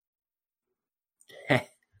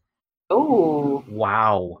Oh,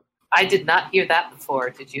 Wow. I did not hear that before.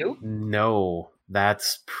 Did you? No,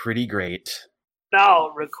 that's pretty great. Now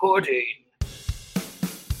recording.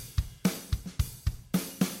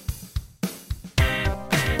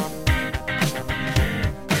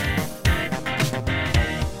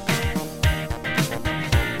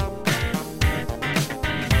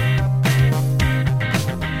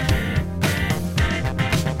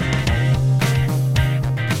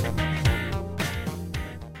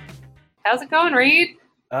 How's it going, Reed?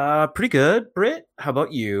 Pretty good. Britt, how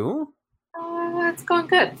about you? It's going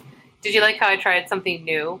good. Did you like how I tried something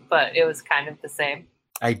new, but it was kind of the same?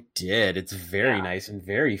 I did. It's very Yeah. nice and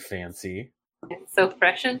very fancy. It's so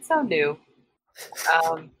fresh and so new.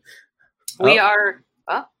 Um, we Oh, are.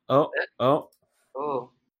 Oh, oh, oh. oh.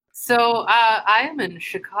 So I am in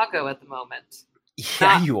Chicago at the moment. Yeah,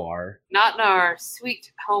 Not you are. not in our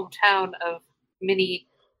sweet hometown of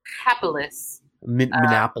Minneapolis.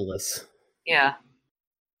 Minneapolis. Yeah.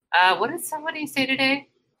 What did somebody say today?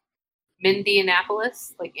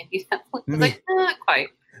 Mindianapolis, like Indianapolis. I was like, not quite.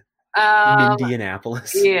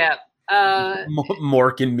 Mindianapolis. Yeah.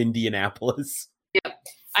 Mork in Mindianapolis.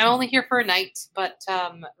 I'm only here for a night, but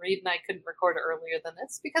Reed and I couldn't record earlier than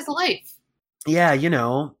this because of life. Yeah,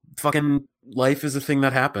 fucking life is a thing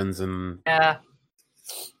that happens, and Yeah.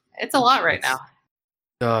 It's a lot right now.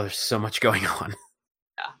 oh, there's so much going on.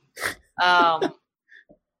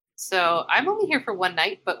 So I'm only here for one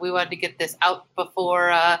night, but we wanted to get this out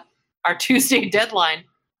before our Tuesday deadline.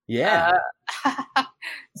 Yeah.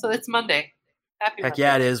 So it's Monday. Happy Heck Monday.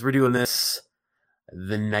 yeah, it is. We're doing this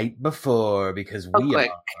the night before because we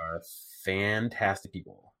quick. are fantastic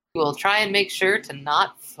people. We'll try and make sure to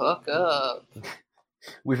not fuck up.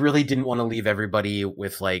 We really didn't want to leave everybody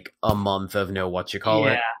with like a month of no what you call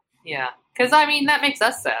it. Yeah. Because, I mean, that makes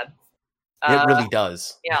us sad. It really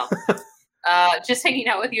does. Yeah. Just hanging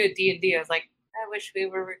out with you at D&D, I was like, I wish we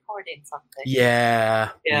were recording something. Yeah.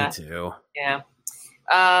 Yeah. Me too. Yeah.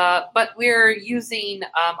 But we're using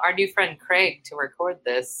our new friend Craig to record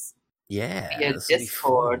this Yeah. via this will be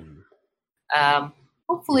Discord. fun.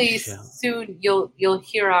 Hopefully Yeah. soon you'll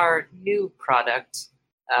hear our new product,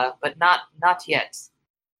 but not yet.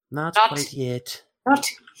 Not quite yet. Not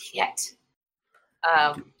yet.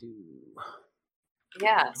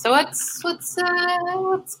 Yeah. So what's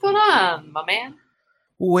going on, my man?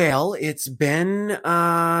 Well, it's been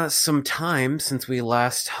some time since we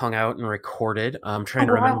last hung out and recorded. I'm trying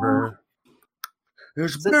to remember.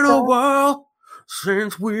 It's been a while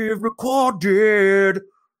since we've recorded.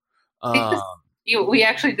 We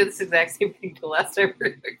actually did this exact same thing the last time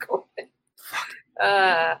we recorded.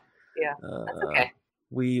 Yeah, that's okay.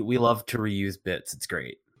 We love to reuse bits. It's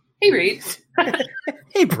great. Hey, Reed.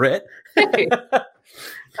 Hey, Britt. Hey.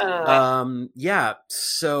 Yeah.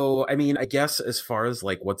 So, I mean, I guess as far as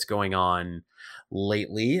like what's going on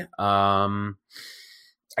lately, I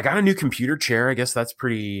got a new computer chair. I guess that's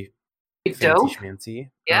pretty dope.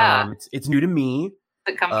 Fancy. Yeah. It's new to me.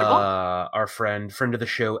 Is it comfortable? Our friend of the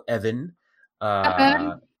show, Evan,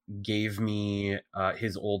 gave me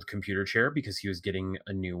his old computer chair because he was getting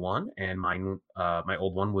a new one, and mine, my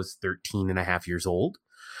old one was 13 and a half years old.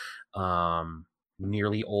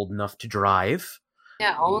 Nearly old enough to drive.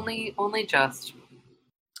 Yeah, only just.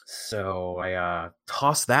 So I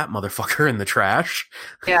tossed that motherfucker in the trash.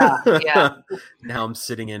 Yeah. Now I'm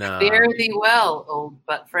sitting in a... Fare thee well, old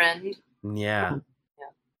butt friend. Yeah.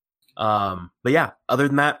 But yeah, other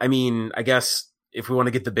than that, I mean, I guess if we want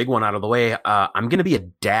to get the big one out of the way, I'm going to be a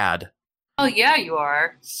dad. Oh yeah, you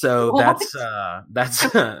are. So what? that's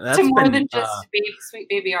to more than just sweet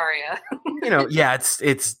baby Arya. Yeah,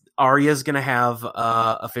 it's Arya's going to have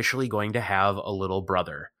officially going to have a little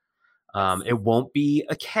brother. It won't be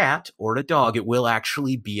a cat or a dog. It will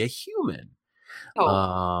actually be a human.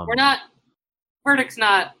 Oh, we're not. Verdict's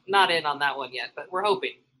not in on that one yet, but we're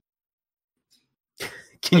hoping.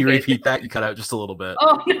 Can you repeat that? You cut out just a little bit.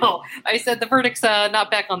 Oh no, I said the verdict's not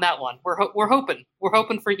back on that one. We're hoping. We're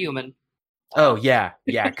hoping for human. Oh yeah.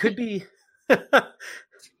 Could be.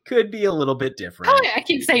 Could be a little bit different. I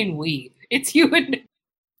keep saying we. It's you and.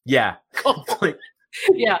 Yeah.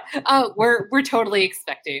 Yeah, we're totally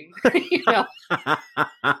expecting.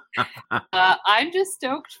 I'm just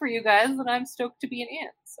stoked for you guys, and I'm stoked to be an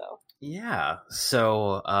aunt. So yeah,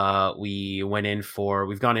 so we've gone in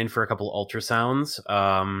for a couple ultrasounds.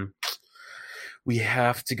 We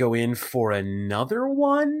have to go in for another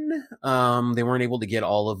one. They weren't able to get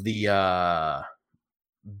all of the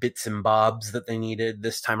bits and bobs that they needed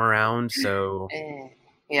this time around, so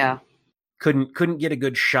yeah. Couldn't get a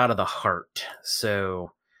good shot of the heart.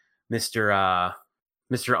 So Mr.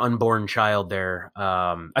 Mr. Unborn Child there.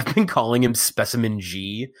 I've been calling him Specimen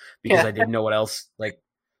G because I didn't know what else. Like,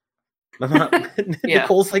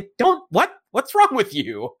 Nicole's like, what's wrong with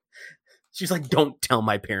you? She's like, don't tell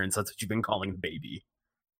my parents that's what you've been calling the baby.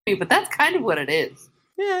 But that's kind of what it is.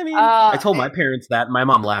 Yeah, I mean, I told my parents that. And my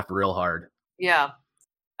mom laughed real hard. Yeah.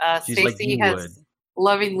 Stacey has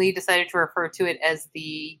lovingly decided to refer to it as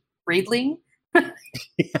the breedling.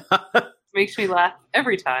 Makes me laugh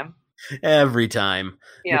every time. Every time.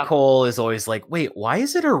 Yeah. Nicole is always like, wait, why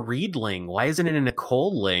is it a Reedling? Why isn't it a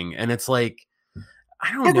Nicoleling? And it's like,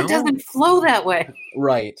 I don't know. Because it doesn't flow that way.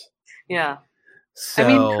 Right. Yeah. So, I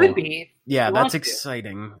mean, it could be. Yeah, that's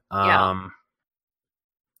exciting.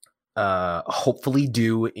 Hopefully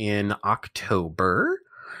due in October.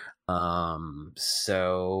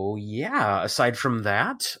 So yeah, aside from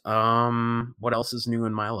that, what else is new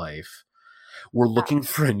in my life? We're looking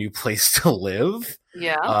for a new place to live.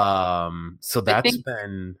 Yeah. So that's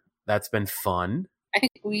been fun. I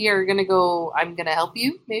think we are gonna go. I'm gonna help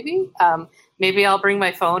you. Maybe. Maybe I'll bring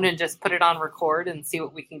my phone and just put it on record and see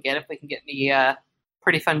what we can get. If we can get any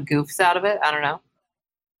pretty fun goofs out of it. I don't know.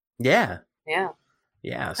 Yeah. Yeah.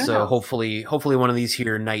 Yeah. So hopefully one of these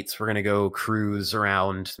here nights we're gonna go cruise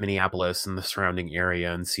around Minneapolis and the surrounding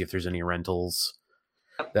area and see if there's any rentals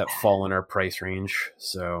that fall in our price range.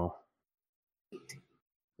 So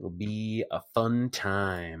it'll be a fun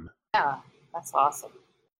time. Yeah, that's awesome.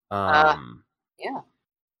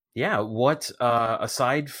 Yeah. What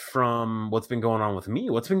aside from what's been going on with me,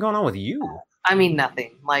 what's been going on with you? I mean,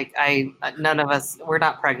 nothing. Like none of us. We're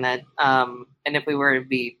not pregnant. And if we were, it'd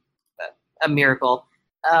be a miracle.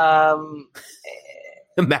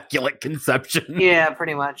 Immaculate conception. Yeah,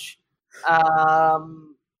 pretty much.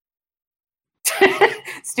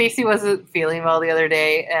 Stacey wasn't feeling well the other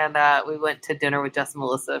day, and we went to dinner with Jess and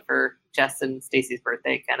Melissa for Jess and Stacey's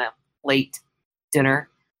birthday, kind of late dinner.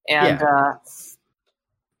 And I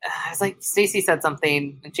was like, Stacey said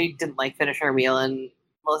something, and she didn't finish her meal, and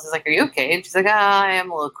Melissa's like, "Are you okay?" And she's like, "I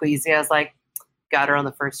am a little queasy." I was like, "Got her on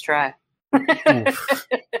the first try."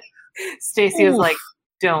 Stacey was like,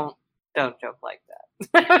 Don't joke like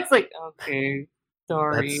that. I was like, okay,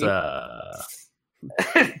 sorry.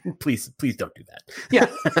 Please don't do that. Yeah.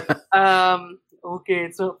 Okay,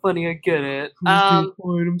 it's not funny. I get it. I'm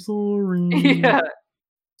sorry. Yeah.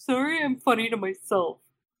 Sorry, I'm funny to myself.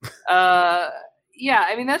 Yeah.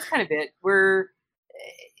 I mean, that's kind of it. We're,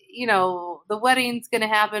 the wedding's gonna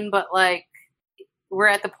happen, but we're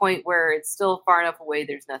at the point where it's still far enough away.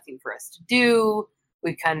 There's nothing for us to do.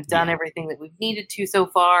 We've kind of done everything that we've needed to so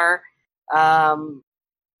far.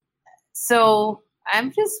 So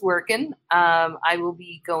I'm just working. I will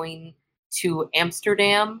be going to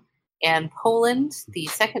Amsterdam and Poland the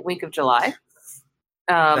second week of July.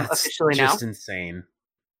 That's officially now. Just insane.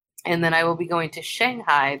 And then I will be going to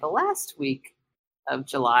Shanghai the last week of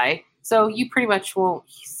July. So you pretty much won't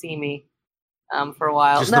see me for a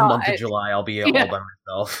while. Just the month of July, I'll be all by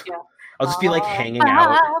myself. Yeah. I'll just be hanging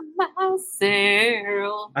out.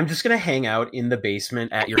 Myself. I'm just gonna hang out in the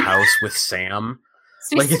basement at your house with Sam.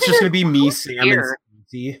 It's just gonna be me, Sam, and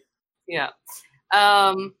Stacey. Yeah.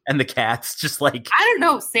 And the cats just I don't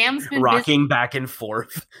know. Sam's been rocking back and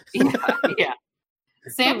forth. Yeah.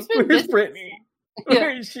 Sam's been Where's Brittany?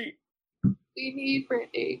 Where is she? We need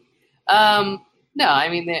Brittany. No, I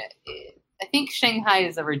mean, I think Shanghai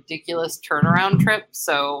is a ridiculous turnaround trip.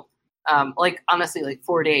 So. Honestly,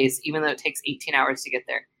 4 days, even though it takes 18 hours to get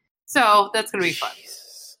there. So that's going to be fun.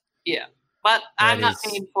 Yeah. But I'm not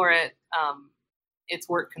paying for it. It's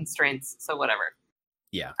work constraints, so whatever.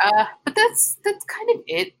 Yeah. But that's kind of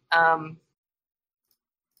it.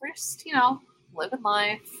 We're just, living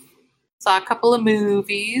life. Saw a couple of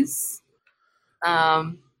movies.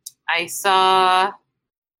 I saw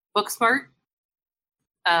Booksmart.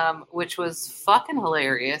 Which was fucking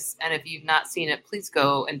hilarious. And if you've not seen it, please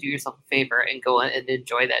go and do yourself a favor and go and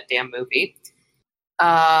enjoy that damn movie.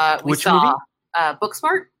 Which movie?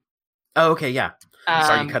 Booksmart. Oh, okay, yeah.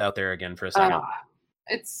 Sorry, you cut out there again for a second.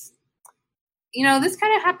 It's, this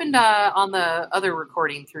kind of happened on the other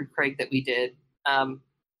recording through Craig that we did.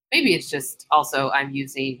 Maybe it's just also I'm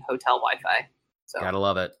using hotel Wi-Fi. So gotta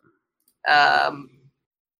love it.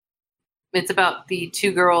 It's about the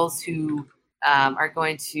two girls who are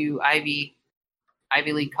going to Ivy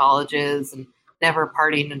League colleges and never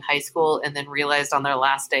partied in high school, and then realized on their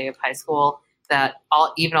last day of high school that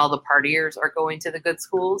all the partiers are going to the good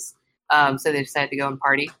schools. So they decided to go and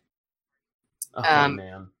party. Oh,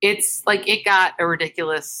 man. It's it got a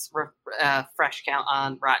ridiculous fresh count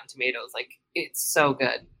on Rotten Tomatoes. It's so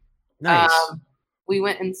good. Nice. We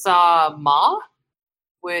went and saw Ma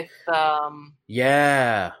with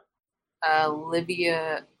yeah.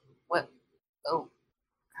 Livia. What?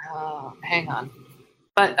 Oh, hang on.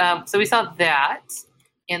 But so we saw that,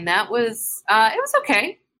 and that was it was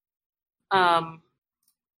okay.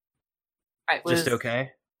 It was Just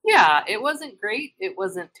okay. yeah. It wasn't great. It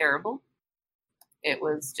wasn't terrible. It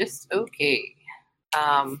was just okay.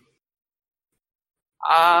 Um,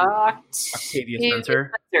 Octavia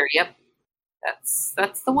Spencer. Yep,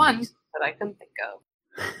 that's the one that I can think of.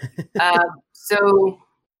 So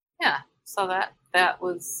yeah, saw that. That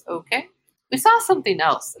was okay. We saw something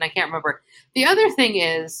else, and I can't remember. The other thing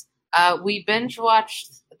is, we binge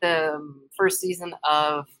watched the first season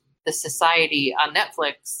of The Society on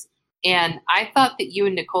Netflix, and I thought that you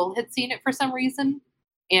and Nicole had seen it for some reason.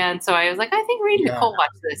 And so I was like, I think Reed and Nicole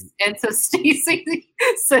watched this. And so Stacy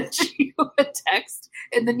sent you a text,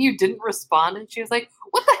 and then you didn't respond. And she was like,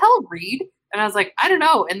 what the hell, Reed? And I was like, I don't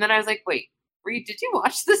know. And then I was like, wait, Reed, did you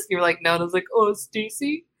watch this? And you were like, no. And I was like, oh,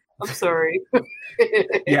 Stacy, I'm sorry.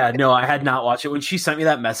 Yeah, no, I had not watched it. When she sent me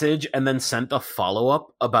that message and then sent a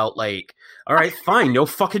follow-up about like, all right, fine, no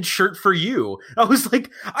fucking shirt for you. I was like,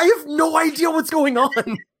 I have no idea what's going on.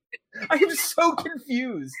 I am so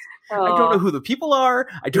confused. I don't know who the people are.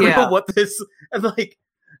 I don't know what this. And like,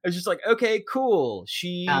 I was just like, okay, cool.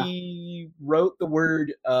 She wrote the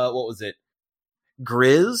word. What was it?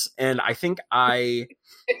 Grizz, and I think I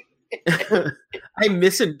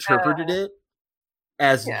misinterpreted it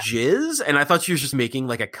as jizz, and I thought she was just making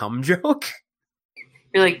like a cum joke.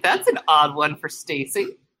 You're like, that's an odd one for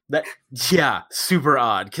Stacy. Super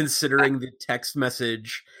odd considering the text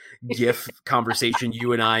message GIF conversation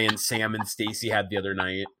you and I and Sam and Stacy had the other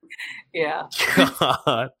night. Yeah.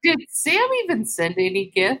 God. Did Sam even send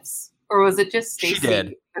any GIFs, or was it just Stacy? She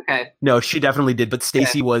did. Okay. No, she definitely did, but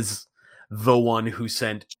Stacy was the one who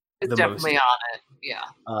sent it's the definitely most. On it. Yeah.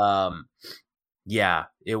 Yeah,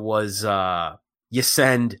 it was. You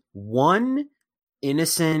send one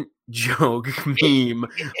innocent joke meme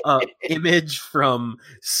image from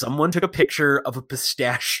someone took a picture of a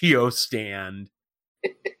pistachio stand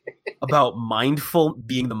about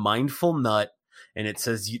being the mindful nut, and it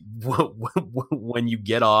says when you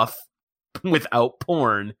get off without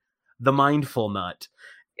porn, the mindful nut.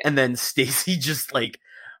 And then Stacy just like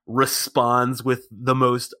responds with the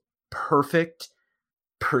most perfect,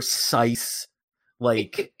 precise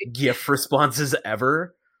like GIF responses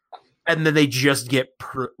ever, and then they just get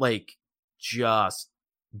just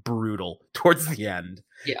brutal towards the end.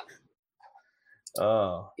 Yeah.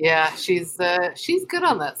 Oh. Yeah, she's good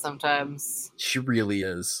on that sometimes. She really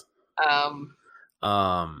is. Trying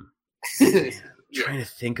to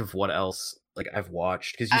think of what else like I've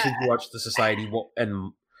watched, because you said you watched The Society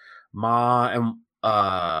and Ma and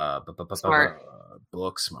Smart.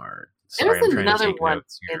 Booksmart. Sorry, there's another one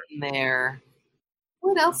in there.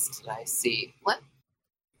 What else did I see?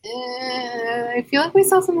 I feel like we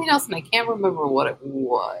saw something else, and I can't remember what it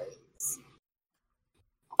was.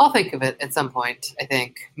 I'll think of it at some point, I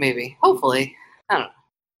think. Maybe. Hopefully. I don't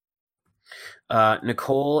know.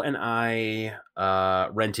 Nicole and I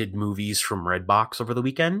rented movies from Redbox over the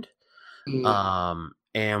weekend.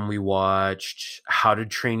 And we watched How to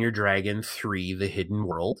Train Your Dragon 3, The Hidden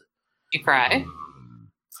World. You cry?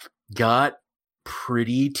 Got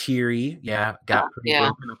pretty teary. Yeah, got pretty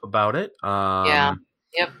broken up about it.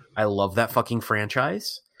 Yep. I love that fucking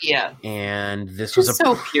franchise. Yeah. And this was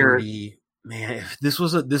so pure. Man, this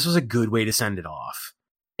was a good way to send it off.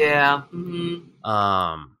 Yeah.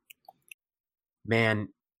 Mm-hmm. Man,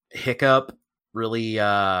 Hiccup really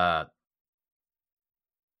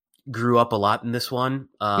grew up a lot in this one.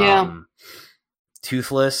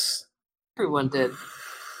 Toothless. Everyone did.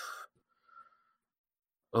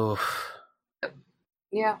 Oh.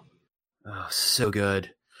 Yeah. Oh, so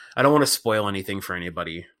good. I don't want to spoil anything for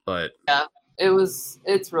anybody, but yeah,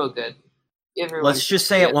 it's real good. Let's just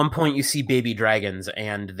say at one point you see baby dragons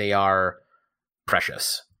and they are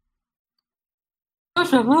precious.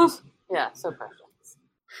 Precious. Yeah, so precious.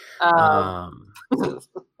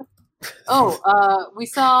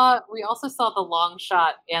 We also saw The Long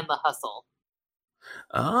Shot and The Hustle.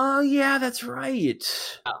 Oh yeah, that's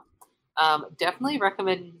right. Definitely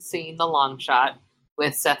recommend seeing The Long Shot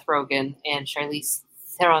with Seth Rogen and Charlize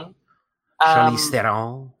Theron.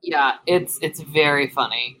 Yeah, it's very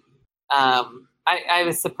funny. I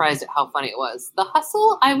was surprised at how funny it was. The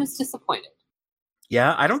Hustle, I was disappointed.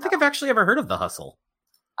 Yeah, I don't think I've actually ever heard of The Hustle.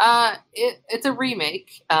 It's a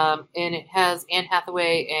remake, and it has Anne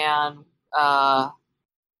Hathaway and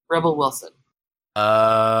Rebel Wilson.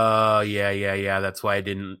 Yeah. That's why I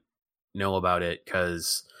didn't know about it,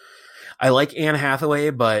 because I like Anne Hathaway,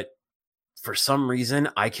 but for some reason,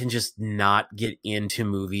 I can just not get into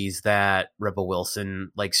movies that Rebel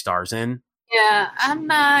Wilson like stars in. Yeah, I'm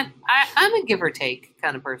not. I'm a give or take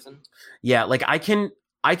kind of person. Yeah, like I can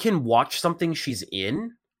watch something she's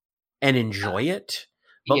in and enjoy it,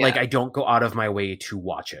 but like I don't go out of my way to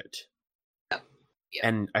watch it. Yeah.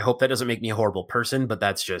 And I hope that doesn't make me a horrible person, but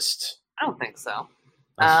that's just. I don't think so.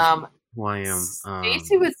 Who I am.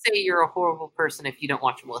 Stacey would say you're a horrible person if you don't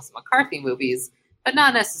watch Melissa McCarthy movies, but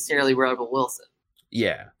not necessarily Rebel Wilson.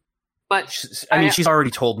 Yeah. But she's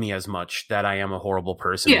already told me as much that I am a horrible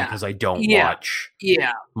person because I don't watch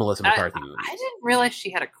Melissa McCarthy movies. I didn't realize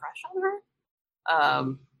she had a crush on her,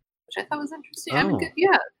 which I thought was interesting. Oh. I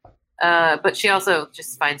mean, but she also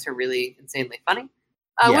just finds her really insanely funny, which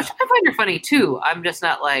I find her funny too. I'm just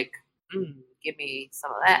not like, give me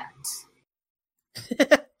some of that.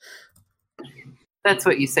 That's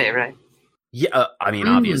what you say, right? Yeah, I mean,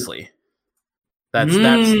 obviously. That's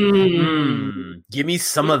give me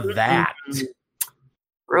some of that.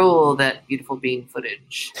 Roll that beautiful bean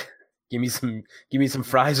footage. Give me some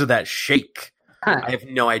fries with that shake. I have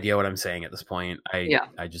no idea what I'm saying at this point.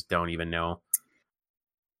 I just don't even know.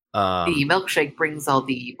 The milkshake brings all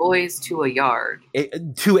the boys to a yard.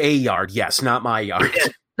 To a yard, yes, not my yard.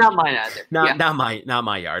 Not mine either. Not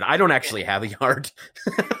my yard. I don't actually have a yard.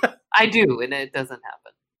 I do, and it doesn't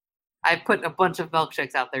happen. I put a bunch of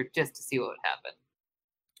milkshakes out there just to see what would happen.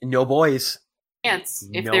 No boys. Ants.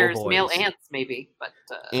 If there's male ants, maybe. But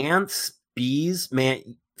ants, bees,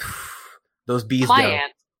 man. Those bees. My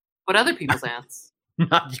ant, but other people's ants.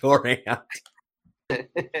 Not your ant.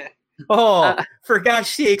 For gosh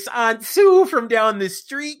sakes, Aunt Sue from down the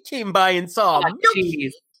street came by and saw a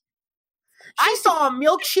milkshake. She saw a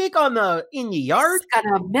milkshake in the yard. It's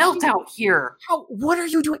gonna melt out here. What are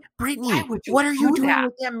you doing, Brittany? What are you doing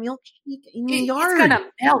with that milkshake in the yard? It's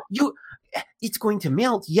gonna melt. It's going to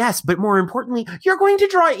melt, yes, but more importantly, you're going to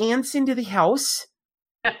draw ants into the house.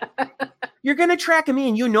 You're going to track them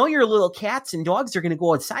in. You know your little cats and dogs are going to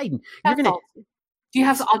go outside, and you're going to. Do you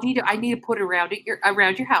have? I need to put it around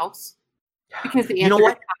your house because the ants. You know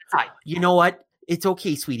what? Outside. You know what? It's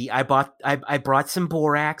okay, sweetie. I brought some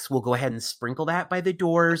borax. We'll go ahead and sprinkle that by the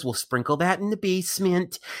doors. We'll sprinkle that in the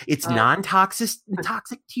basement. It's non-toxic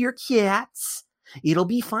to your cats. It'll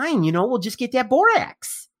be fine. We'll just get that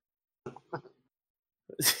borax.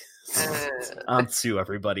 Aunt Sue,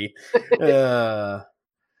 everybody. At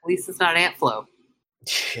least it's not ant flow.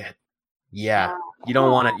 Shit. Yeah. You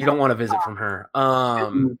don't want to visit from her.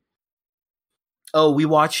 We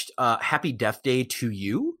watched Happy Death Day to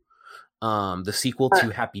You. The sequel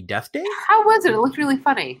to Happy Death Day. How was it? It looked really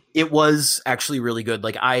funny. It was actually really good.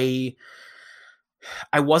 Like I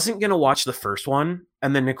wasn't gonna watch the first one,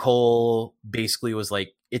 and then Nicole basically was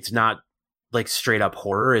like, "It's not like straight up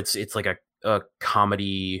horror. It's like a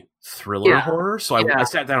comedy thriller horror." So I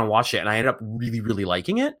sat down and watched it, and I ended up really, really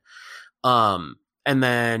liking it. And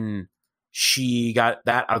then she got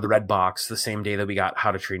that out of the red box the same day that we got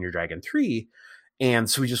How to Train Your Dragon 3, and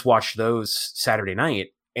so we just watched those Saturday night.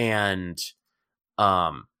 And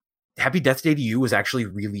Happy Death Day to You was actually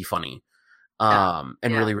really funny, and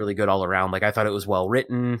really, really good all around. Like I thought it was well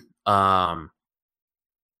written, but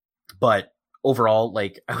overall,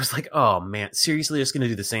 like I was like, oh man, seriously, just gonna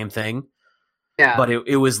do the same thing. Yeah. But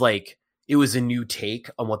it was like it was a new take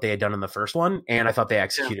on what they had done in the first one, and I thought they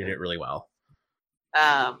executed it really well.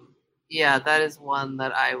 Yeah, that is one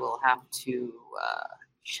that I will have to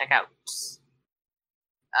check out.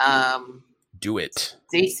 Do it.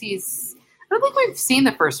 Stacey's. I don't think we've seen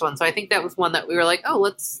the first one, so I think that was one that we were like, oh,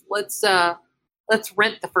 let's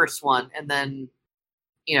rent the first one and then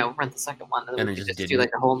rent the second one and then we just do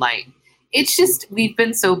like a whole night. It's just we've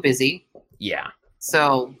been so busy. Yeah.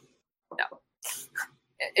 So no.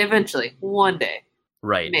 Eventually, one day.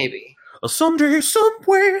 Right. Maybe. Someday,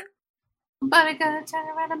 somewhere. Somebody gonna turn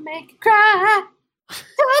around and make you cry.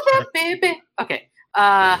 Baby. Okay.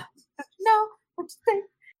 No, what you think?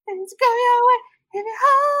 Things go your way if you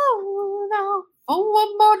hold on for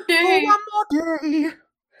one more day.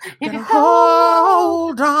 If you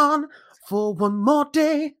hold on for one more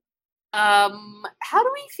day. How do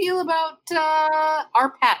we feel about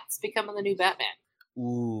our Pats becoming the new Batman?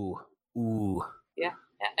 Ooh. Yeah.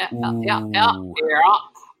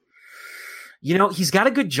 He's got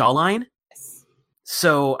a good jawline. Yes.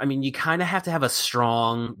 So, I mean, you kind of have to have a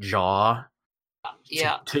strong jaw.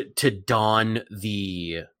 Yeah. To don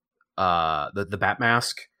the bat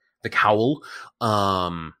mask, the cowl.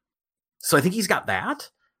 So I think he's got that.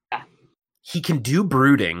 Yeah. He can do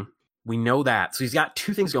brooding. We know that. So he's got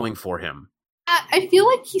two things going for him. I feel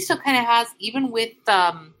like he still kind of has, even with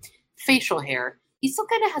facial hair, he still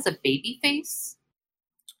kind of has a baby face.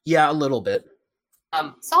 Yeah, a little bit.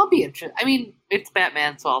 So I'll be interested. I mean, it's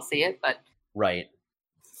Batman, so I'll see it, but Right.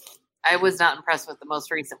 I was not impressed with the most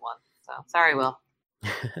recent one. So sorry, Will.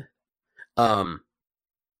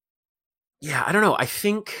 Yeah, I don't know. I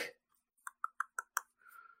think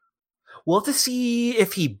we'll have to see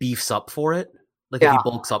if he beefs up for it. Like, if he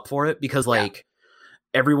bulks up for it, because, like,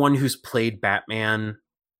 everyone who's played Batman...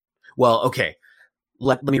 Well, okay.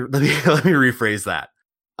 Let me rephrase that.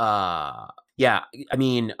 Yeah, I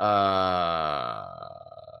mean,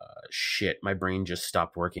 shit, my brain just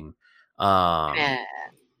stopped working. Batman.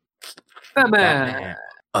 Batman.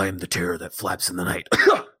 I am the terror that flaps in the night.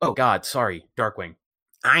 Oh, God, sorry, Darkwing.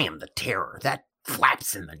 I am the terror that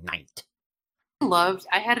flaps in the night.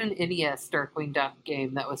 I had an NES Darkwing Duck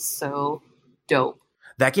game that was so dope.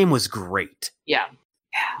 That game was great. Yeah.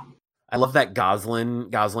 I love that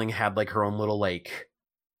Gosling had, like, her own little, like,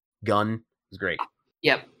 gun. It was great.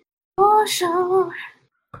 Yep. Oh, sure.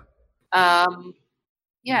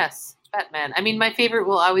 Yes, Batman. I mean, my favorite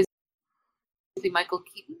will always be Michael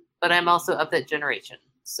Keaton, but I'm also of that generation,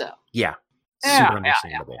 so. Yeah. Super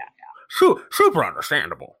understandable. Super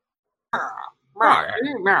understandable. What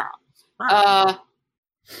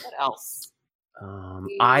else?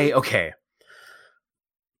 I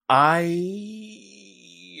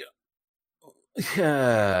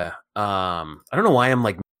don't know why I'm,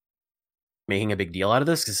 like, making a big deal out of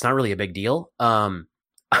this, because it's not really a big deal. I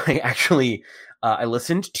actually I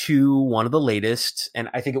listened to one of the latest, and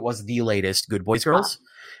I think it was the latest, Good Boys Girls.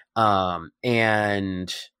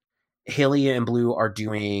 And Haley and Blue are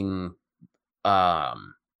doing the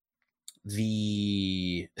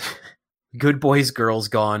Good Boys Girls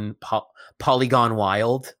Gone Polygon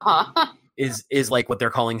Wild is like what they're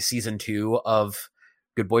calling season 2 of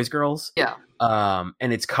Good Boys Girls. Yeah.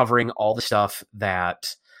 And it's covering all the stuff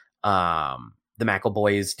that the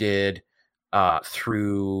McElboys did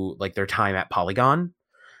through, like, their time at Polygon.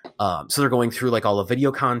 So they're going through, like, all the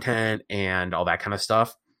video content and all that kind of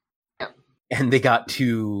stuff. Yep. And they got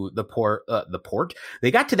to the port.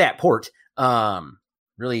 They got to that port.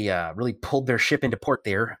 Really pulled their ship into port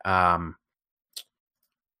there.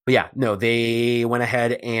 But yeah, no, they went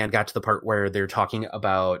ahead and got to the part where they're talking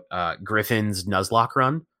about Griffin's Nuzlocke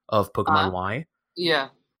run of Pokemon Y. Yeah.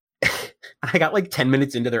 I got like 10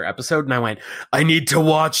 minutes into their episode and I went, I need to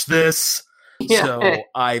watch this. Yeah. So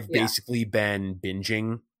I've basically been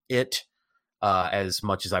binging it as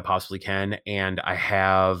much as I possibly can. And I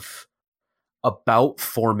have about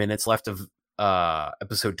 4 minutes left of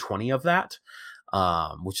episode 20 of that,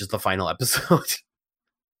 which is the final episode.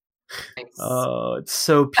 Nice. Oh, it's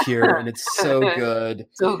so pure and it's so good.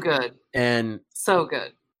 So good. And so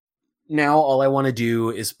good. Now all I want to do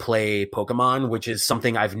is play Pokemon, which is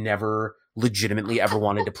something I've never legitimately ever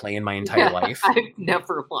wanted to play in my entire life. I've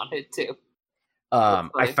never wanted to.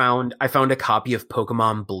 I found a copy of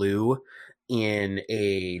Pokemon Blue in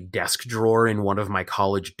a desk drawer in one of my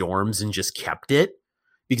college dorms and just kept it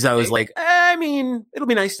because I was like, I mean, it'll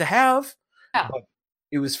be nice to have. Yeah. But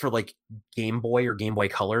it was for like Game Boy or Game Boy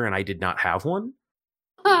Color, and I did not have one.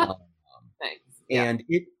 Thanks. And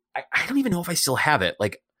I don't even know if I still have it.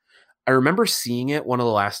 Like, I remember seeing it one of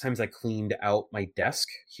the last times I cleaned out my desk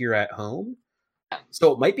here at home.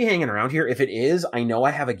 So it might be hanging around here. If it is, I know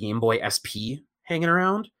I have a Game Boy SP hanging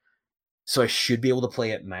around. So I should be able to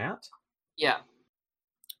play it in that. Yeah.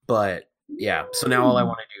 But yeah, so now all I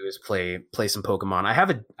want to do is play some Pokemon. I have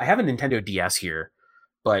a Nintendo DS here,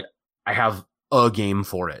 but I have a game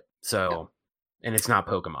for it. So, and it's not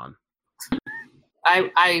Pokemon.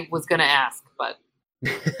 I was going to ask, but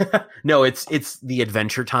no, it's the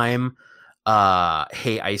Adventure Time.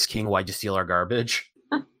 Hey Ice King, why'd you steal our garbage?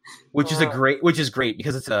 Which is great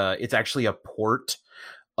because it's actually a port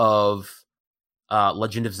of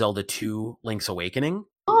Legend of Zelda 2: Link's Awakening.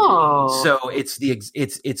 Oh, so it's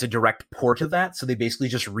a direct port of that. So they basically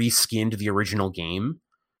just reskinned the original game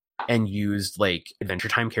and used like Adventure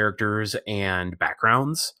Time characters and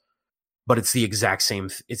backgrounds, but it's the exact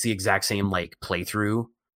same like playthrough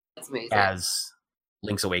as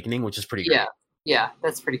Link's Awakening, which is pretty great. Yeah,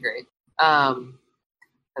 that's pretty great.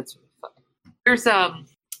 That's really fun. There's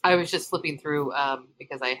I was just flipping through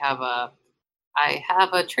because I have a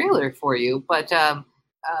trailer for you, but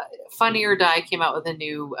Funny or Die came out with a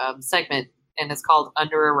new segment, and it's called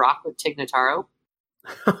Under a Rock with Tig Notaro.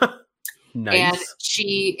 Nice. And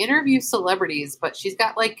she interviews celebrities, but she's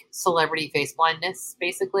got like celebrity face blindness,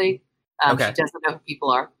 basically. She doesn't know who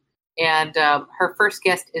people are. And her first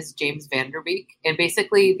guest is James Van Der Beek. And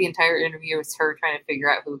basically the entire interview is her trying to figure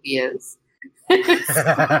out who he is.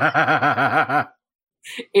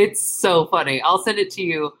 It's so funny. I'll send it to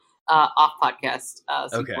you off podcast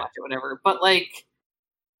so you can watch it, whatever. But like,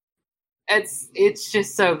 It's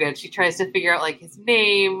just so good. She tries to figure out like his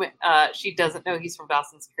name. She doesn't know he's from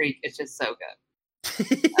Dawson's Creek. It's just so good.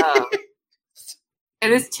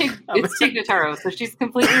 And it's Tig Notaro, so she's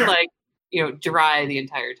completely like, dry the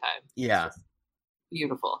entire time. Yeah.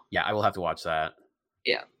 Beautiful. Yeah, I will have to watch that.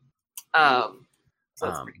 Yeah. So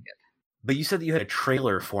that's pretty good. But you said that you had a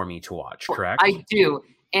trailer for me to watch, correct? I do.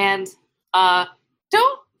 And don't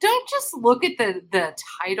just look at the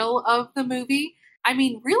title of the movie. I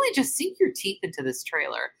mean, really just sink your teeth into this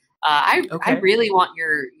trailer. I really want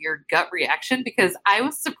your gut reaction because I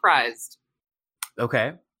was surprised.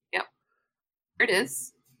 Okay. Yep. Here it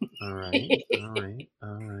is. All right.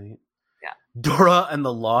 Yeah. Dora and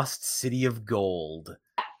the Lost City of Gold.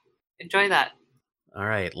 Enjoy that. All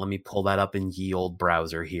right. Let me pull that up in ye old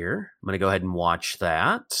browser here. I'm going to go ahead and watch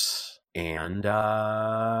that. And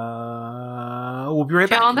we'll be right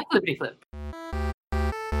back. On the flippity flip.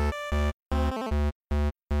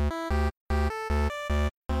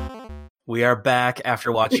 We are back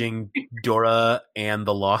after watching Dora and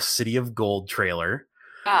the Lost City of Gold trailer.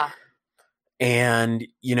 And,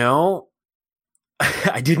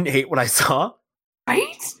 I didn't hate what I saw.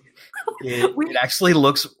 Right? It actually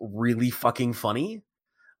looks really fucking funny.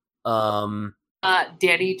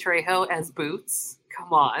 Danny Trejo as Boots.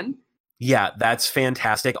 Come on. Yeah, that's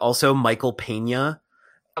fantastic. Also, Michael Pena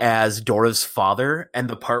as Dora's father, and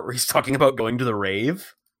the part where he's talking about going to the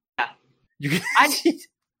rave. Yeah.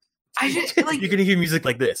 I just like you're gonna hear music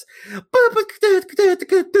like this. Break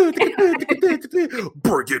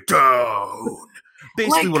it down.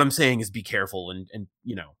 Basically, what I'm saying is be careful and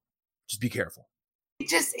just be careful.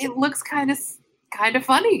 It looks kind of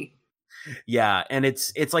funny. Yeah, and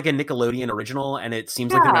it's like a Nickelodeon original, and it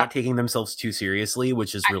seems like they're not taking themselves too seriously,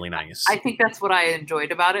 which is really nice. I think that's what I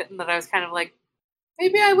enjoyed about it, and that I was kind of like,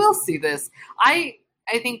 maybe I will see this.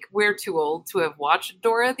 I think we're too old to have watched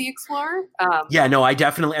Dora the Explorer. Yeah, no,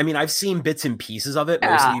 I've seen bits and pieces of it,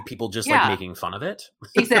 mostly people just like making fun of it.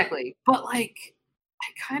 Exactly. But like,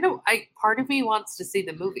 part of me wants to see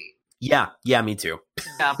the movie. Yeah, me too.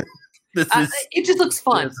 Yeah. It just looks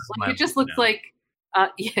fun. It just looks like,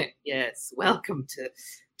 yes, welcome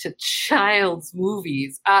to child's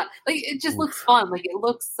movies. It just looks fun. Like it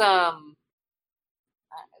looks,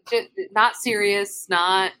 not serious,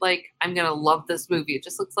 not like I'm gonna love this movie. It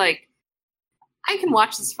just looks like I can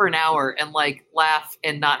watch this for an hour and like laugh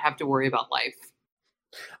and not have to worry about life.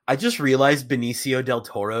 I just realized Benicio del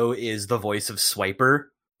Toro is the voice of Swiper.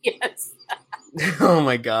 Yes. Oh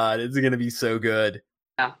my god, it's gonna be so good.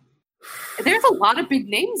 Yeah. There's a lot of big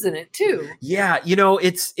names in it too. Yeah,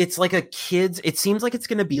 it's like a kid's. It seems like it's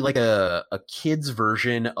gonna be like a kid's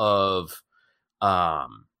version of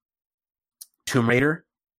Tomb Raider.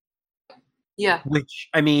 Yeah. Which,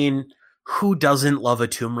 I mean, who doesn't love a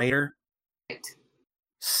Tomb Raider? Right.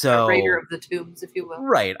 So, a Raider of the Tombs, if you will.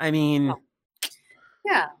 Right. I mean...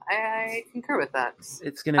 Yeah, I concur with that.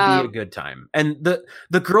 It's going to be a good time. And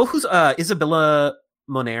the girl who's Isabella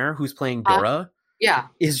Moner, who's playing Dora,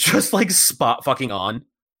 is just like spot fucking on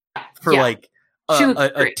for like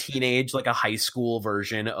a teenage, like a high school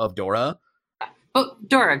version of Dora. But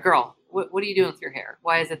Dora, girl, what are you doing with your hair?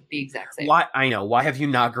 Why is it the exact same? Why have you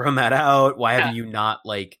not grown that out? Why have you not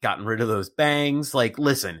like gotten rid of those bangs? Like,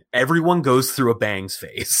 listen, everyone goes through a bangs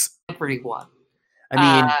phase. Everyone. I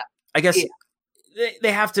mean, I guess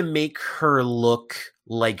they have to make her look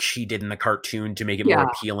like she did in the cartoon to make it more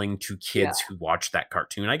appealing to kids who watch that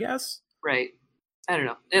cartoon, I guess. Right. I don't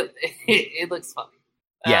know. It looks fun.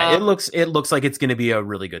 Yeah, it looks like it's going to be a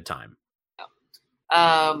really good time.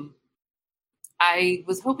 I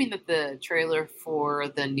was hoping that the trailer for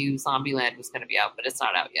the new Zombieland was going to be out, but it's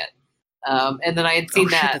not out yet. And then I had seen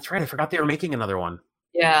that. Shit, that's right. I forgot they were making another one.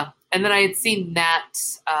 Yeah. And then I had seen that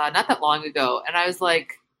not that long ago. And I was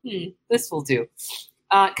like, this will do.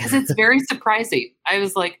 Because it's very surprising. I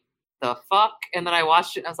was like, the fuck? And then I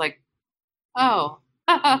watched it and I was like, oh.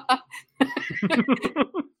 I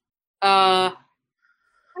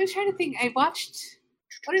was trying to think. I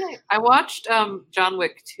watched John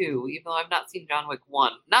Wick 2, even though I've not seen John Wick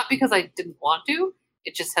 1. Not because I didn't want to.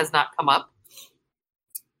 It just has not come up.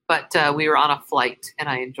 But we were on a flight and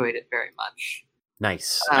I enjoyed it very much.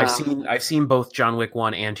 Nice. I've seen both John Wick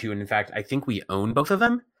 1 and 2, and in fact, I think we own both of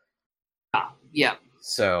them. Yeah.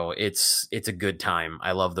 So it's a good time.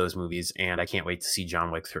 I love those movies, and I can't wait to see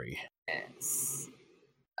John Wick 3. Yes.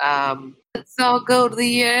 Let's all go to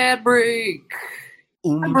the ad break.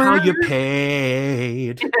 How you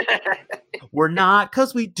paid? We're not,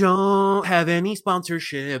 because we don't have any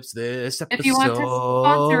sponsorships this episode. If you want to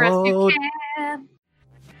sponsor us, you can.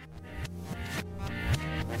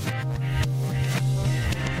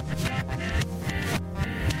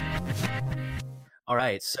 All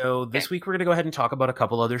right. So this week we're going to go ahead and talk about a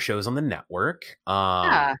couple other shows on the network.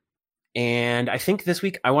 Yeah. And I think this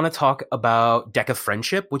week I want to talk about Deck of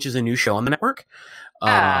Friendship, which is a new show on the network.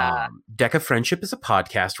 Deck of Friendship is a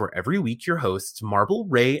podcast where every week your hosts, Marble,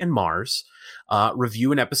 Ray, and Mars,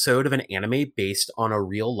 review an episode of an anime based on a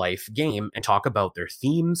real life game and talk about their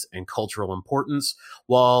themes and cultural importance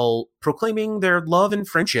while proclaiming their love and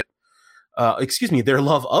friendship. Their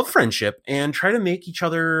love of friendship and try to make each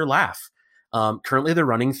other laugh. Currently, they're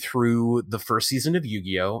running through the first season of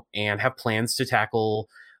Yu-Gi-Oh! And have plans to tackle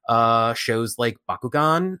shows like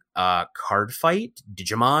Bakugan, Card Fight,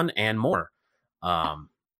 Digimon, and more.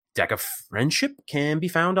 Deck of Friendship can be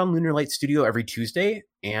found on Lunar Light Studio every Tuesday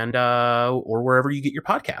and or wherever you get your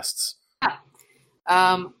podcasts.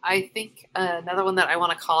 I think another one that I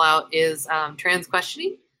want to call out is Trans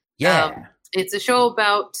Questioning. Yeah. It's a show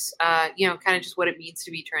about, kind of just what it means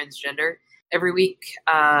to be transgender. Every week,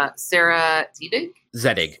 Sarah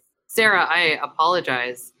Zedig? Sarah, I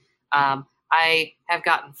apologize. I have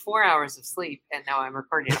gotten 4 hours of sleep, and now I'm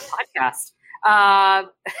recording a podcast.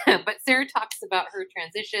 But Sarah talks about her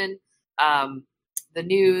transition, the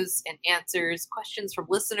news and answers, questions from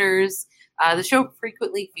listeners. The show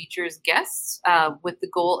frequently features guests with the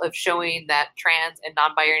goal of showing that trans and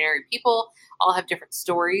non-binary people all have different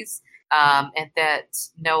stories. And that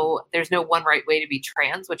there's no one right way to be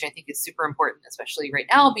trans, which I think is super important, especially right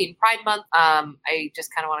now being Pride Month. I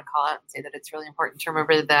just kind of want to call out and say that it's really important to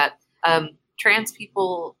remember that trans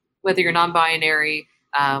people, whether you're non-binary,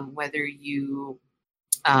 whether you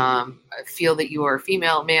feel that you are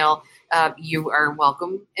female, male, you are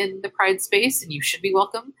welcome in the Pride space, and you should be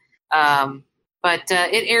welcome. But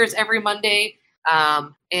it airs every Monday,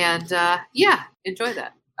 and enjoy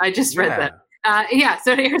that. I just read that.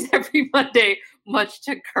 So it airs every Monday, much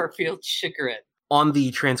to Garfield's chagrin. On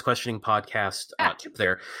the Trans Questioning podcast tip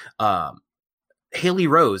there, Haley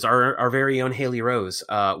Rose, our very own Haley Rose,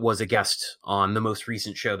 was a guest on the most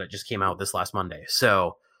recent show that just came out this last Monday.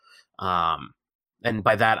 So, and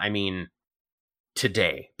by that I mean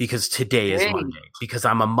today, because today is Monday, because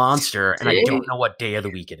I'm a monster and I don't know what day of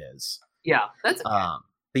the week it is. Yeah, that's okay.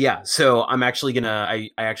 But yeah, so I'm actually I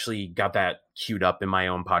actually got that queued up in my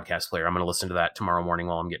own podcast player. I'm gonna listen to that tomorrow morning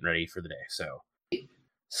while I'm getting ready for the day. So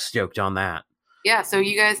stoked on that. Yeah, so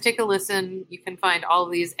you guys take a listen. You can find all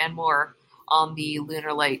of these and more on the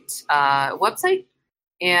Lunar Light website.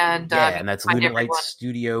 And and that's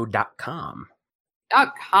lunarlightstudio.com.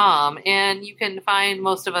 And you can find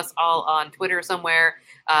most of us all on Twitter somewhere.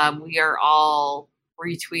 We are all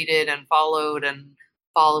retweeted and followed and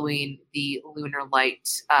following the Lunar Light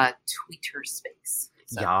Twitter space.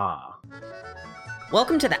 So. Yeah.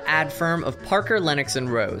 Welcome to the ad firm of Parker, Lennox,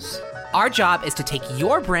 and Rose. Our job is to take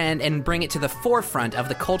your brand and bring it to the forefront of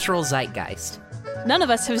the cultural zeitgeist. None of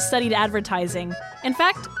us have studied advertising. In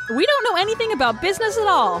fact, we don't know anything about business at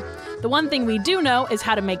all. The one thing we do know is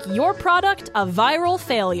how to make your product a viral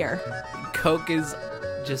failure. Coke is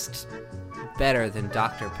just better than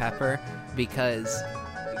Dr. Pepper because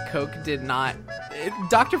Coke did not...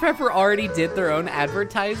 Dr. Pepper already did their own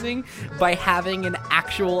advertising by having an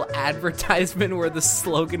actual advertisement where the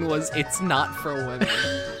slogan was, "It's not for women."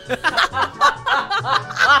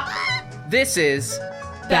 This is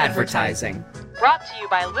Badvertising. Brought to you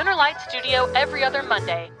by Lunar Light Studio every other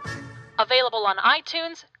Monday. Available on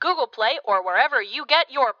iTunes, Google Play, or wherever you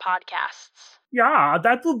get your podcasts. Yeah,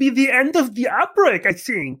 that will be the end of the outbreak, I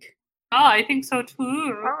think. Oh, I think so too.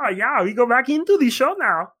 Oh, yeah, we go back into the show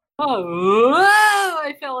now. Oh, whoa,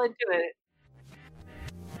 I fell into it.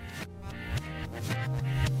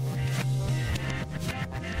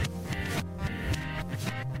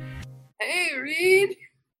 Hey, Reed.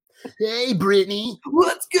 Hey, Brittany.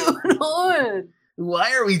 What's going on?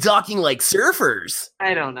 Why are we talking like surfers?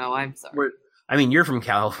 I don't know. I'm sorry. You're from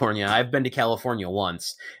California. I've been to California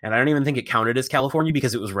once, and I don't even think it counted as California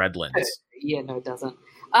because it was Redlands. Yeah, no, it doesn't.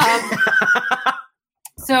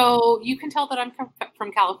 So you can tell that I'm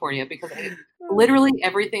from California because literally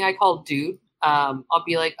everything I call dude, I'll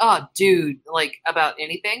be like, oh, dude, like about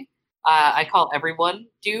anything. I call everyone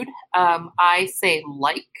dude. I say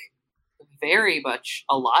like very much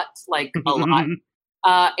a lot, like a lot.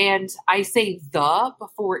 And I say the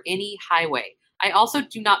before any highway. I also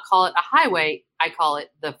do not call it a highway. I call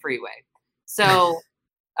it the freeway. So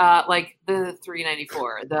like the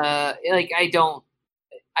 394,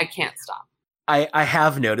 I can't stop. I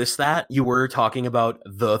have noticed that you were talking about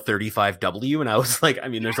the 35W, and I was like,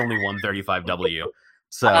 there's only one 35W.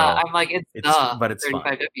 So I'm like, it's the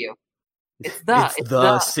 35W. It's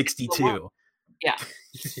the 62. Yeah.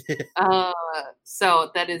 So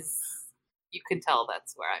that is, you can tell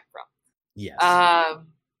that's where I'm from. Yes.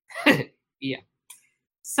 Yeah.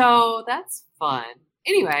 So that's fun.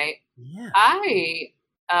 Anyway, Yeah.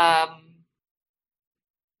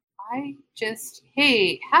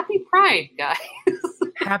 Hey, happy Pride, guys.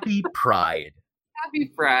 Happy Pride. Happy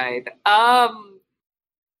Pride.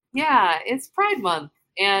 Yeah, it's Pride Month,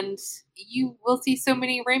 and you will see so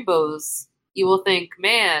many rainbows. You will think,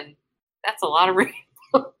 man, that's a lot of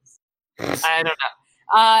rainbows. I don't know.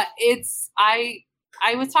 I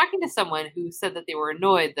was talking to someone who said that they were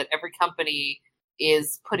annoyed that every company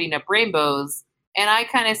is putting up rainbows, and I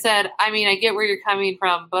kind of said, I mean, I get where you're coming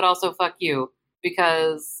from, but also fuck you,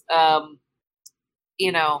 because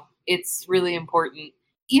it's really important.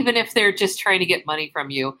 Even if they're just trying to get money from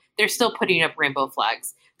you, they're still putting up rainbow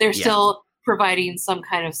flags. They're still providing some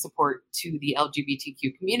kind of support to the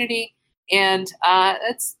LGBTQ community, and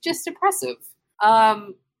it's just impressive.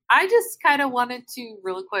 I just kind of wanted to,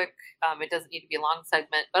 really quick, it doesn't need to be a long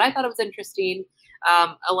segment, but I thought it was interesting.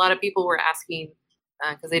 A lot of people were asking,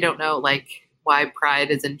 because they don't know, like, why Pride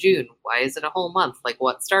is in June. Why is it a whole month? Like,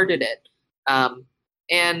 what started it?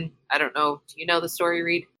 And I don't know, do you know the story,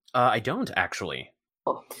 Reed? I don't, actually.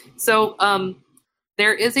 Cool. So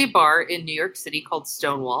there is a bar in New York City called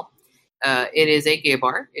Stonewall. It is a gay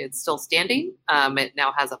bar. It's still standing. It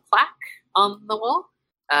now has a plaque on the wall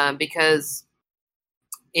because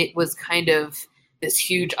it was kind of this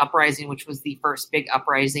huge uprising, which was the first big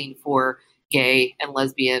uprising for gay and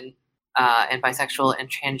lesbian and bisexual and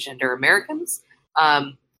transgender Americans.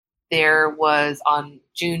 There was on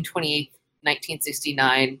June 28th,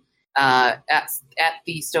 1969, at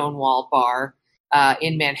the Stonewall Bar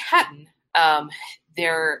in Manhattan.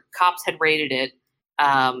 Their cops had raided it,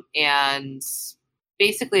 and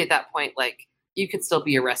basically at that point, like, you could still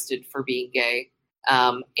be arrested for being gay.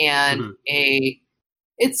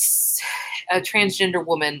 It's a transgender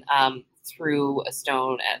woman threw a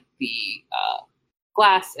stone at the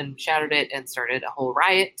glass and shattered it and started a whole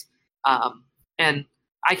riot. And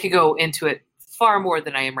I could go into it far more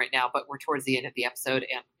than I am right now, but we're towards the end of the episode,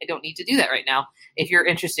 and I don't need to do that right now. If you're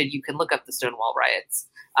interested, you can look up the Stonewall riots.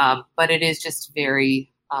 But it is just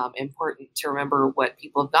very important to remember what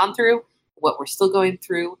people have gone through, what we're still going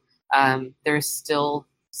through. There's still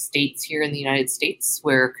states here in the United States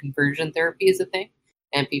where conversion therapy is a thing,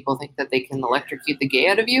 and people think that they can electrocute the gay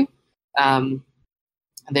out of you.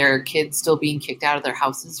 There are kids still being kicked out of their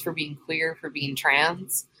houses for being queer, for being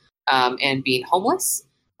trans, and being homeless.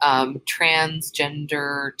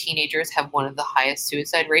 Transgender teenagers have one of the highest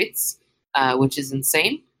suicide rates, which is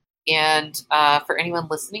insane. And for anyone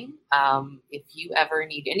listening, if you ever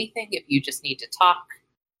need anything, if you just need to talk,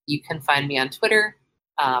 you can find me on Twitter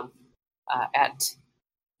at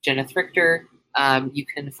Jenith Richter. You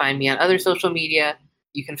can find me on other social media.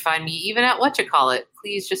 You can find me even at Whatchacallit.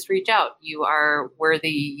 Please just reach out. You are worthy.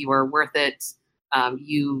 You are worth it.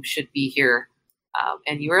 You should be here,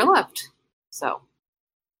 and you are loved. So,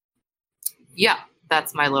 yeah,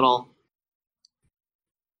 that's my little.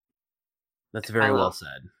 That's very well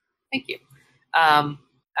said. Thank you.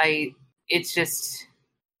 It's just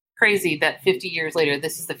crazy that 50 years later,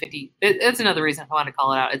 this is the 50. That's another reason I want to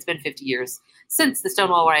call it out. It's been 50 years since the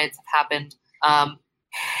Stonewall riots have happened,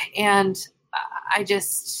 and I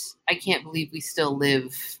can't believe we still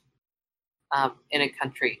live in a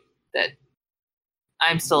country that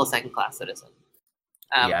I'm still a second-class citizen.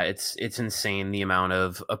 Yeah, it's insane, the amount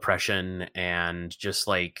of oppression and just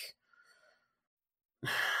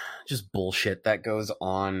bullshit that goes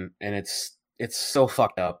on, and it's so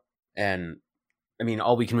fucked up. And I mean,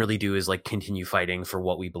 all we can really do is continue fighting for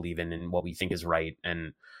what we believe in and what we think is right,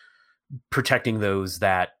 and protecting those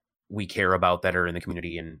that we care about that are in the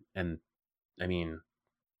community. And I mean,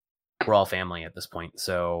 we're all family at this point,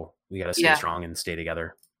 so we got to stay strong and stay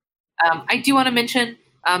together. I do want to mention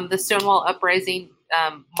the Stonewall Uprising.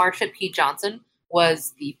 Marsha P. Johnson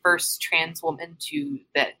was the first trans woman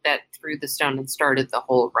that threw the stone and started the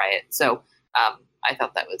whole riot. So I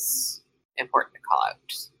thought that was important to call out.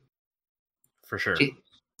 For sure.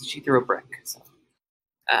 She threw a brick. So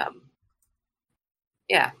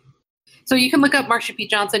yeah. So you can look up Marsha P.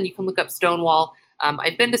 Johnson. You can look up Stonewall.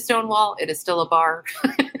 I've been to Stonewall. It is still a bar.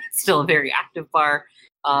 It's still a very active bar.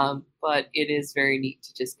 But it is very neat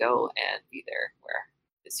to just go and be there where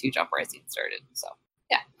this huge uprising started. So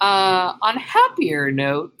yeah. On happier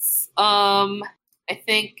notes, I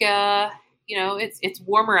think it's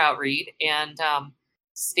warmer out, Reed, and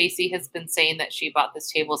Stacy has been saying that she bought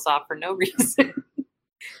this table saw for no reason.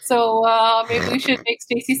 So maybe we should make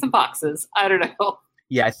Stacy some boxes. I don't know.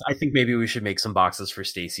 Yeah, I think maybe we should make some boxes for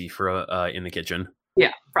Stacy for in the kitchen.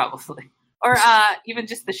 Yeah, probably, or even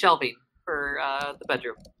just the shelving for the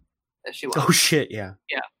bedroom that she wants. Oh shit! Yeah.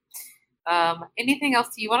 Yeah. Anything else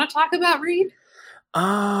you want to talk about, Reed?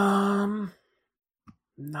 Not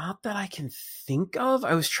that I can think of.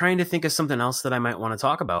 I was trying to think of something else that I might want to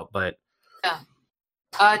talk about, but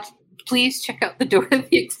please check out the Dora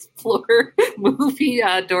the Explorer movie,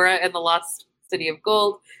 Dora and the Lost City of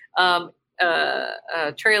Gold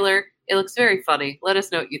trailer. It looks very funny. Let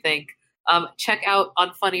us know what you think. Check out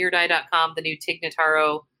on funnyordie.com the new Tig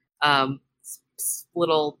Notaro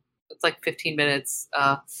little, it's like 15 minutes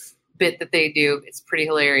bit that they do. It's pretty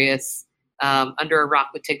hilarious. Under a Rock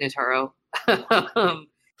with Tig Notaro.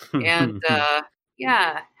 And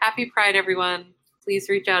yeah, happy Pride, everyone. Please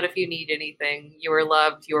reach out if you need anything. You are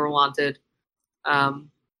loved. You are wanted.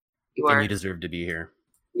 You deserve to be here.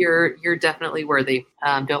 You're definitely worthy.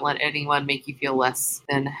 Don't let anyone make you feel less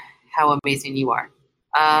than how amazing you are.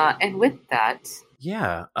 And with that,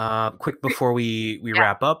 yeah. Quick before we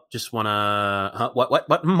wrap up, just wanna what?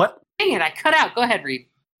 Dang it! I cut out. Go ahead, Reed.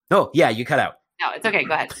 Oh yeah, you cut out. No, it's okay.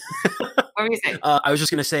 Go ahead. What were you saying? I was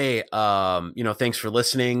just gonna say, thanks for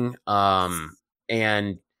listening.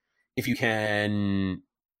 And if you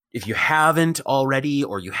haven't already,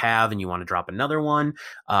 or you have and you want to drop another one,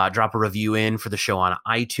 drop a review in for the show on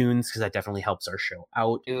iTunes, because that definitely helps our show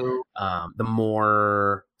out. The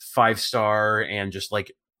more 5-star, and just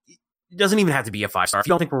like, it doesn't even have to be a 5-star. If you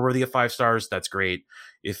don't think we're worthy of 5 stars, that's great.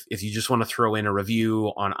 If you just want to throw in a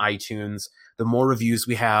review on iTunes, the more reviews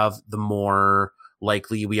we have, the more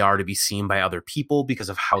likely we are to be seen by other people because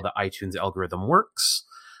of how the iTunes algorithm works.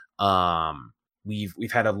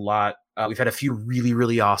 We've had a lot. We've had a few really,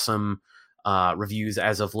 really awesome reviews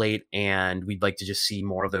as of late, and we'd like to just see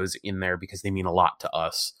more of those in there because they mean a lot to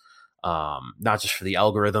us. Not just for the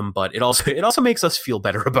algorithm, but it also makes us feel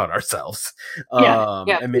better about ourselves.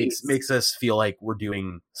 And makes us feel like we're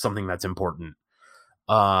doing something that's important.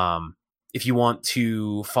 If you want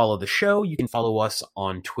to follow the show, you can follow us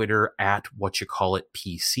on Twitter at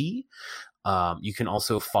whatyoucallitpc. You can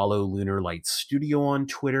also follow Lunar Light Studio on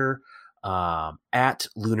Twitter at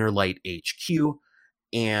LunarLightHQ.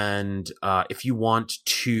 And if you want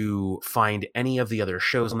to find any of the other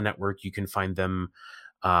shows on the network, you can find them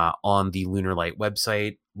on the Lunar Light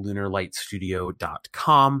website,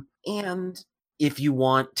 lunarlightstudio.com. And if you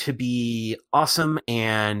want to be awesome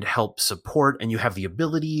and help support, and you have the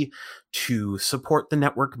ability to support the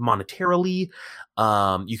network monetarily,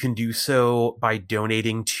 you can do so by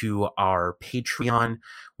donating to our Patreon,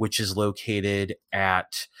 which is located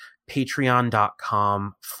at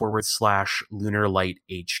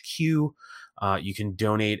patreon.com/lunarlighthq. You can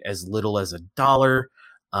donate as little as $1,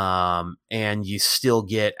 and you still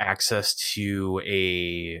get access to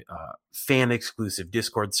a fan exclusive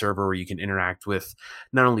Discord server where you can interact with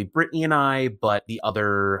not only Brittany and I, but the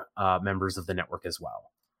other members of the network as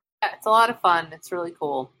well. Yeah, it's a lot of fun. It's really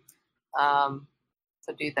cool. So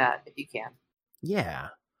do that if you can. Yeah.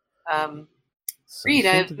 Reed,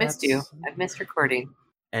 I've missed you. I've missed recording.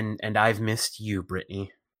 And I've missed you,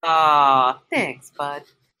 Brittany. Aw, thanks, bud.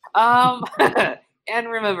 And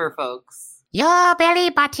remember, folks, your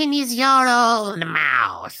belly button is your own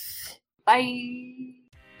mouth. Bye.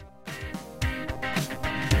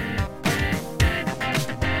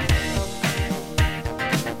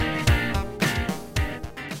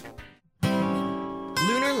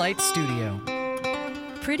 Lunar Light Studio.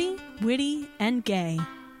 Pretty, witty, and gay.